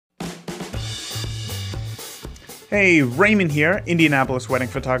Hey, Raymond here, Indianapolis wedding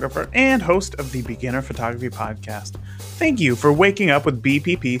photographer and host of the Beginner Photography Podcast. Thank you for waking up with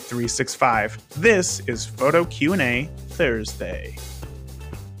BPP 365. This is Photo Q&A Thursday.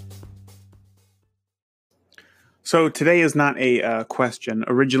 So today is not a question.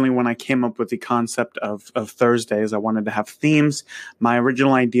 Originally, when I came up with the concept of Thursdays, I wanted to have themes. My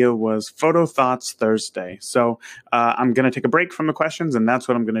original idea was Photo Thoughts Thursday. So I'm going to take a break from the questions, and that's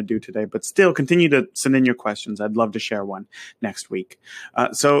what I'm going to do today. But still, continue to send in your questions. I'd love to share one next week.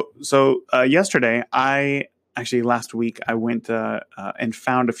 Yesterday, last week, I went and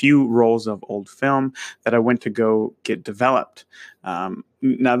found a few rolls of old film that I went to go get developed.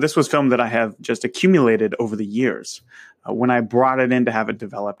 Now, this was film that I have just accumulated over the years. When I brought it in to have it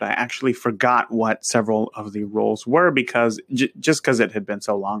developed, I actually forgot what several of the rolls were because it had been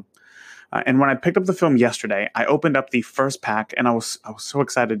so long. And when I picked up the film yesterday, I opened up the first pack and I was so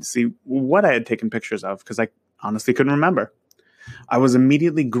excited to see what I had taken pictures of because I honestly couldn't remember. I was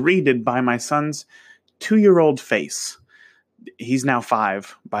immediately greeted by my son's 2-year-old face. He's now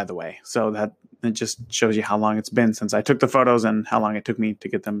 5, by the way. So that it just shows you how long it's been since I took the photos and how long it took me to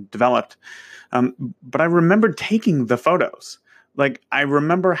get them developed. But I remembered taking the photos. Like, I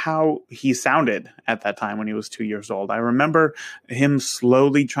remember how he sounded at that time when he was 2 years old. I remember him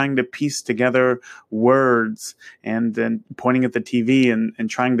slowly trying to piece together words and then pointing at the TV and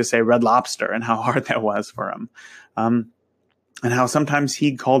trying to say Red Lobster and how hard that was for him. And how sometimes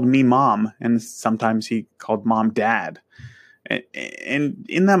he called me mom and sometimes he called mom dad. And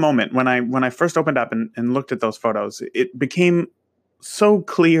in that moment, when I first opened up and looked at those photos, it became so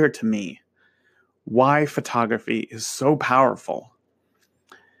clear to me why photography is so powerful.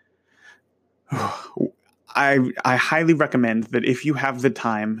 I highly recommend that if you have the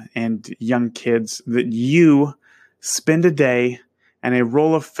time and young kids, that you spend a day and a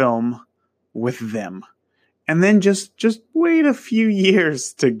roll of film with them. And then just wait a few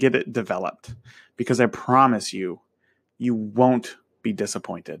years to get it developed, because I promise you, you won't be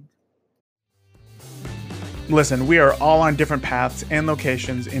disappointed. Listen, we are all on different paths and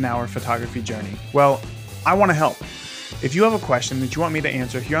locations in our photography journey. Well, I want to help. If you have a question that you want me to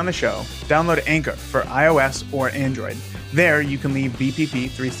answer here on the show, download Anchor for iOS or Android. There, you can leave BPP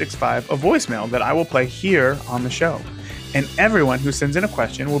 365 a voicemail that I will play here on the show. And everyone who sends in a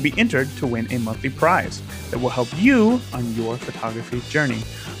question will be entered to win a monthly prize that will help you on your photography journey.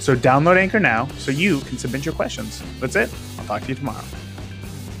 So download Anchor now so you can submit your questions. That's it. I'll talk to you tomorrow.